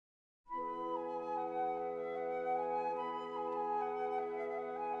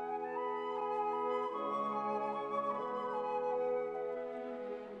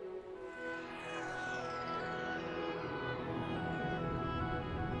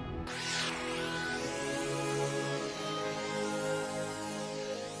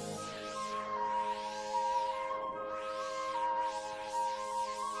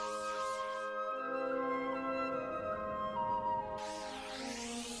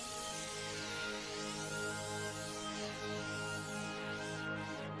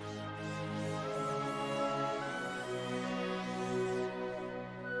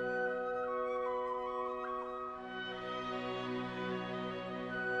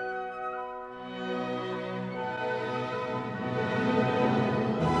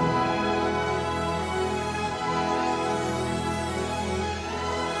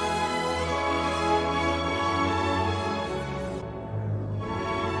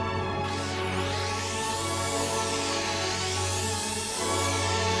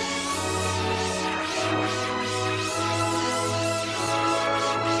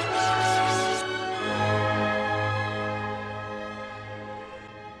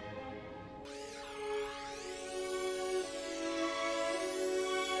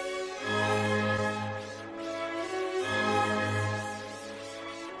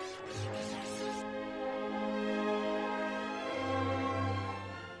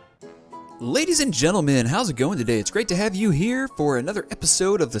Ladies and gentlemen, how's it going today? It's great to have you here for another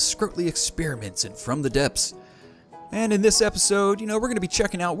episode of the scr0atly experiments and From the Depths. And in this episode, we're going to be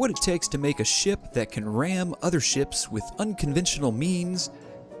checking out what it takes to make a ship that can ram other ships with unconventional means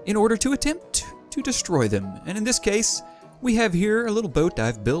in order to attempt to destroy them. And in this case, we have here a little boat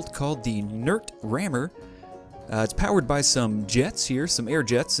I've built called the Nurt Rammer. It's powered by some jets here, some air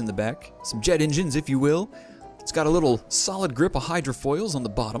jets in the back, some jet engines if you will. It's got a little solid grip of hydrofoils on the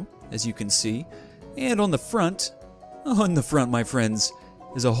bottom, as you can see. And on the front, my friends,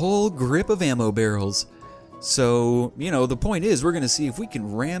 is a whole grip of ammo barrels. So, the point is we're going to see if we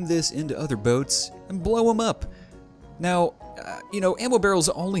can ram this into other boats and blow them up. Now, ammo barrels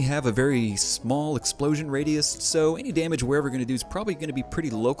only have a very small explosion radius, so any damage we're ever going to do is probably going to be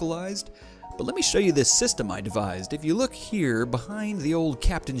pretty localized. But let me show you this system I devised. If you look here behind the old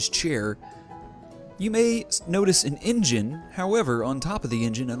captain's chair, you may notice an engine. However, on top of the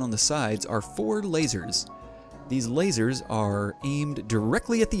engine and on the sides are 4 lasers. These lasers are aimed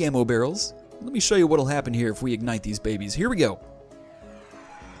directly at the ammo barrels. Let me show you what'll happen here if we ignite these babies. Here we go.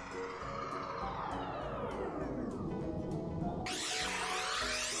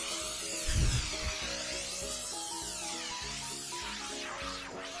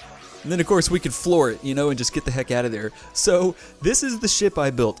 And then of course we could floor it, and just get the heck out of there. So this is the ship I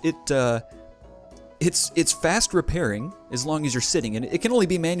built. It's fast repairing as long as you're sitting in it. It can only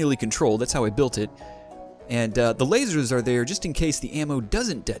be manually controlled. That's how I built it. And the lasers are there just in case the ammo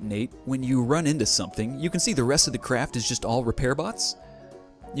doesn't detonate when you run into something. You can see the rest of the craft is just all repair bots.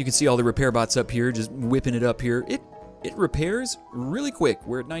 You can see all the repair bots up here, just whipping it up here. It repairs really quick.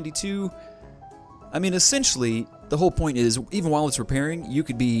 We're at 92. I mean, essentially, the whole point is, even while it's repairing, you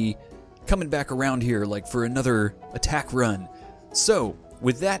could be coming back around here like for another attack run. So,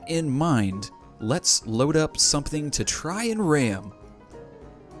 with that in mind, let's load up something to try and ram.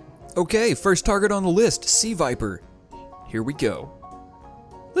 Okay, first target on the list, Sea Viper. Here we go.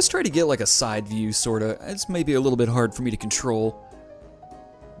 Let's try to get like a side view, sorta. It's maybe a little bit hard for me to control.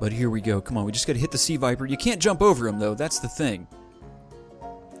 But here we go. Come on, we just gotta hit the Sea Viper. You can't jump over him though, that's the thing.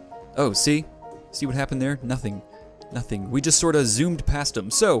 Oh, see? See what happened there? Nothing. Nothing. We just sorta zoomed past him.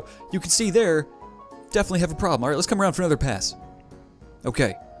 So, you can see there, definitely have a problem. Alright, let's come around for another pass.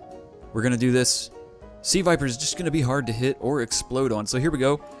 Okay. We're gonna do this. Sea Viper is just gonna be hard to hit or explode on. So here we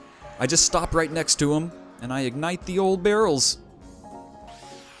go. I just stop right next to him and I ignite the old barrels.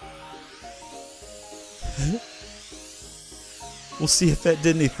 We'll see if that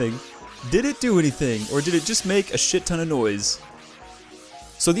did anything. Did it do anything, or did it just make a shit ton of noise?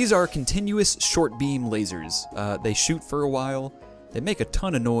 So these are continuous short beam lasers. They shoot for a while. They make a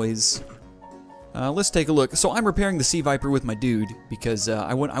ton of noise. Let's take a look. So I'm repairing the Sea Viper with my dude because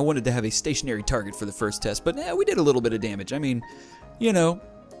I wanted to have a stationary target for the first test, but we did a little bit of damage. I mean,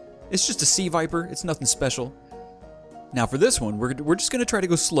 it's just a Sea Viper. It's nothing special. Now for this one, we're just gonna try to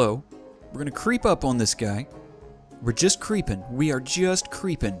go slow. We're gonna creep up on this guy. We're just creeping. We are just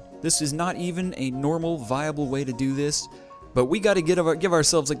creeping. This is not even a normal, viable way to do this, but we got to give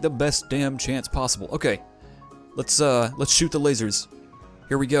ourselves like the best damn chance possible. Okay, let's shoot the lasers.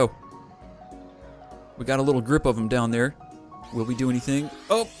 Here we go. We got a little grip of them down there. Will we do anything?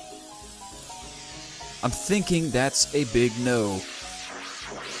 Oh! I'm thinking that's a big no.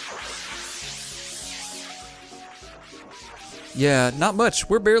 Yeah, not much.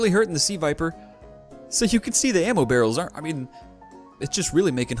 We're barely hurting the Sea Viper. So you can see the ammo barrels aren't, it's just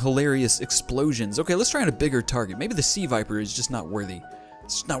really making hilarious explosions. Okay, let's try on a bigger target. Maybe the Sea Viper is just not worthy.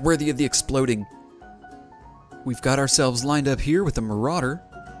 It's just not worthy of the exploding. We've got ourselves lined up here with a Marauder.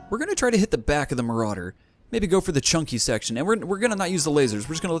 We're going to try to hit the back of the Marauder. Maybe go for the chunky section. And we're going to not use the lasers.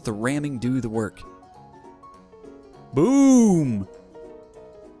 We're just going to let the ramming do the work. Boom!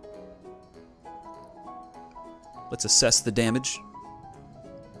 Let's assess the damage.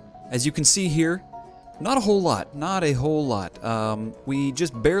 As you can see here, not a whole lot. Not a whole lot. We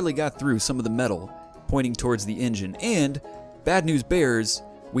just barely got through some of the metal pointing towards the engine. And, bad news bears,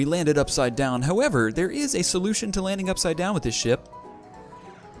 we landed upside down. However, there is a solution to landing upside down with this ship.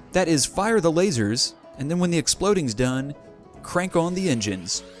 That is, fire the lasers, and then when the exploding's done, crank on the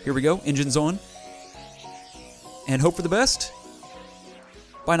engines. Here we go, engines on. And hope for the best.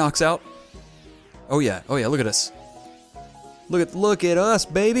 Binocs out. Oh yeah, look at us. Look at us,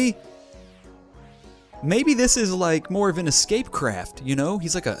 baby! Maybe this is like more of an escape craft,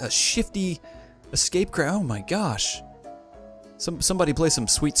 He's like a shifty escape craft. Oh my gosh. Somebody play some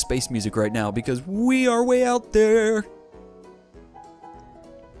sweet space music right now, because we are way out there.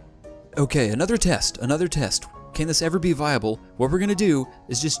 Okay, another test. Can this ever be viable? What we're gonna do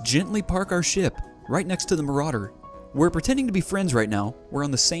is just gently park our ship right next to the Marauder. we're pretending to be friends right now. We're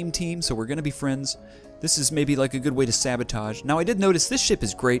on the same team, so we're going to be friends. This is maybe like a good way to sabotage. Now, I did notice this ship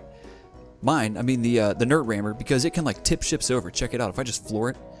is great. Mine, I mean the Nurt Rammer, because it can like tip ships over. Check it out. If I just floor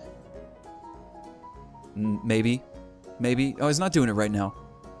it. Maybe. Oh, he's not doing it right now.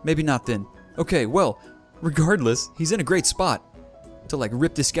 Maybe not then. Okay, well, regardless, he's in a great spot to like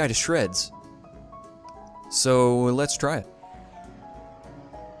rip this guy to shreds. So let's try it.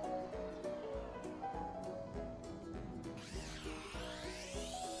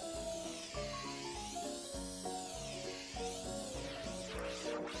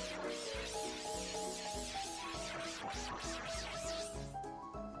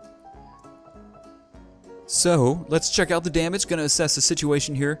 So, let's check out the damage. Gonna assess the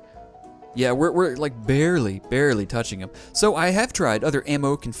situation here. Yeah, we're like barely touching him. So I have tried other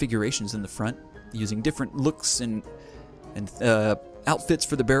ammo configurations in the front, using different looks and outfits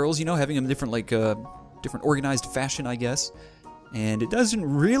for the barrels, you know, having them different, like, different organized fashion, I guess. And it doesn't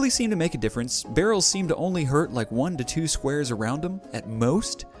really seem to make a difference. Barrels seem to only hurt like 1 to 2 squares around them at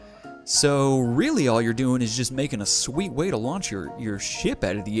most. So really all you're doing is just making a sweet way to launch your ship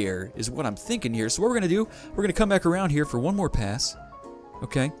out of the air, is what I'm thinking here. So what we're going to do, we're going to come back around here for one more pass.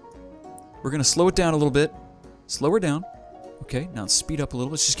 Okay. We're going to slow it down a little bit. Slow her down. Okay, now speed up a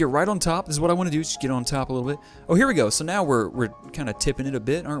little. Let's just get right on top. This is what I want to do, just get on top a little bit. Oh, here we go. So now we're kind of tipping it a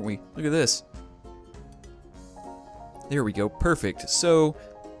bit, aren't we? Look at this. There we go. Perfect. So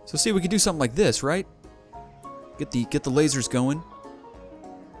see, we could do something like this, right? Get the lasers going.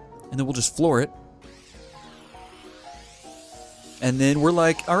 And then we'll just floor it. And then we're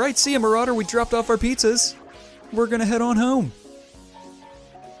like, all right, see ya, Marauder. We dropped off our pizzas. We're going to head on home.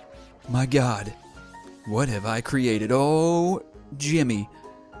 My God. What have I created? Oh, Jimmy.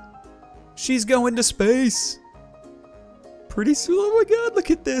 She's going to space. Pretty soon. Oh my God, look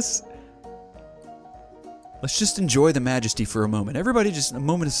at this. Let's just enjoy the majesty for a moment. Everybody, just a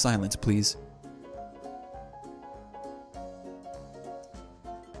moment of silence, please.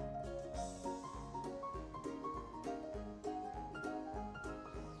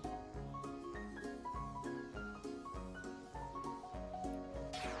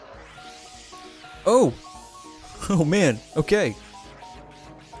 Oh! Oh man, okay.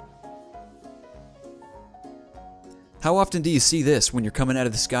 How often do you see this when you're coming out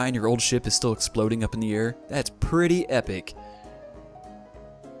of the sky and your old ship is still exploding up in the air? That's pretty epic.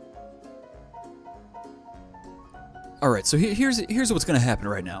 Alright, so here's what's going to happen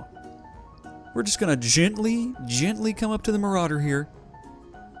right now. We're just going to gently come up to the Marauder here.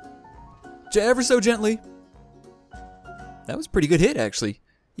 Ever so gently. That was a pretty good hit, actually.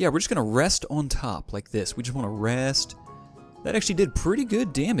 Yeah, we're just going to rest on top like this. We just want to rest. That actually did pretty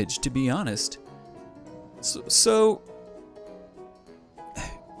good damage, to be honest. So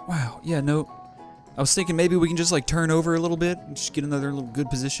wow, yeah, no. I was thinking maybe we can just like turn over a little bit and just get another little good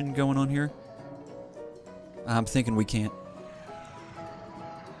position going on here. I'm thinking we can't.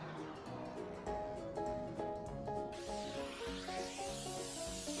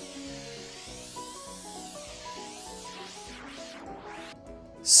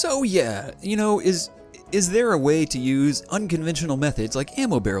 So yeah, you know, is there a way to use unconventional methods like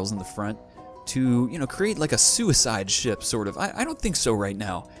ammo barrels in the front to, you know, create like a suicide ship, sort of? I don't think so right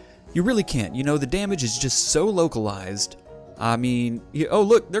now. You really can't. You know, the damage is just so localized. I mean, oh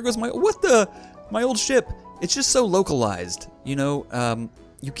look, there goes my old ship. It's just so localized. You know,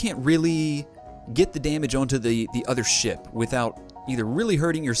 you can't really get the damage onto the other ship without either really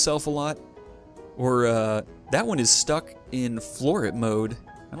hurting yourself a lot, or that one is stuck in floor it mode.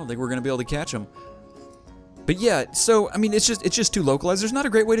 I don't think we're gonna be able to catch him. But yeah, so I mean, it's just too localized. There's not a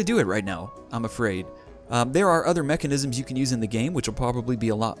great way to do it right now, I'm afraid. There are other mechanisms you can use in the game, which will probably be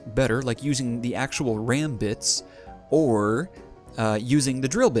a lot better, like using the actual ram bits, or using the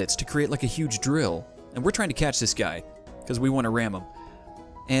drill bits to create like a huge drill. And we're trying to catch this guy because we want to ram him.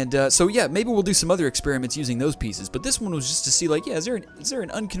 And so yeah, maybe we'll do some other experiments using those pieces. But this one was just to see, like, yeah, is there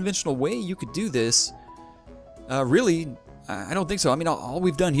an unconventional way you could do this? Really, I don't think so. I mean, all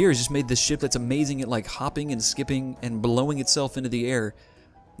we've done here is just made this ship that's amazing at like hopping and skipping and blowing itself into the air.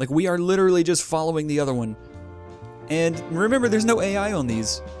 Like, we are literally just following the other one. And remember, there's no AI on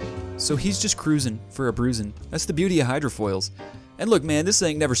these. So he's just cruising for a bruising. That's the beauty of hydrofoils. And look, man, this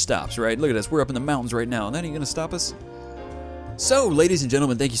thing never stops, right? Look at us. We're up in the mountains right now, and that ain't gonna stop us. So, ladies and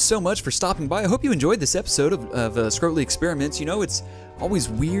gentlemen, thank you so much for stopping by. I hope you enjoyed this episode of scr0atly Experiments. You know, it's always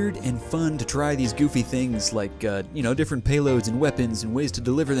weird and fun to try these goofy things like, you know, different payloads and weapons and ways to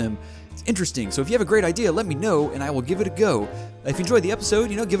deliver them. It's interesting. So if you have a great idea, let me know, and I will give it a go. If you enjoyed the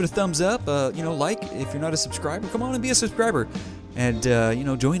episode, you know, give it a thumbs up. You know, like. If you're not a subscriber, come on and be a subscriber. and, you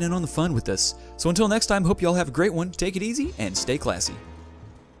know, join in on the fun with us. So until next time, hope you all have a great one. Take it easy and stay classy.